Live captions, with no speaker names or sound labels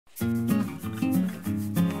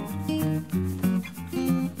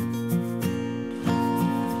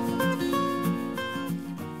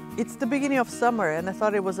It's the beginning of summer and I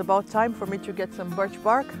thought it was about time for me to get some birch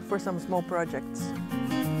bark for some small projects.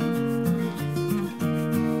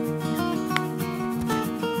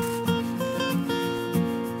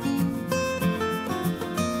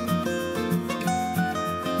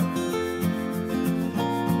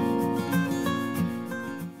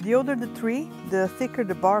 The older the tree, the thicker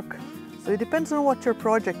the bark, so it depends on what your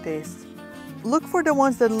project is. Look for the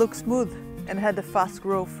ones that look smooth and had a fast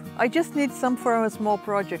growth. I just need some for a small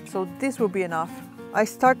project, so this will be enough. I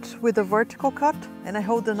start with a vertical cut and I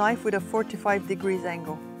hold the knife with a 45 degrees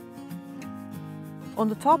angle. On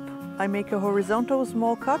the top, I make a horizontal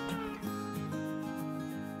small cut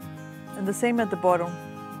and the same at the bottom.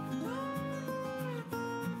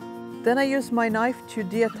 Then I use my knife to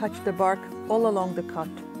deattach the bark all along the cut.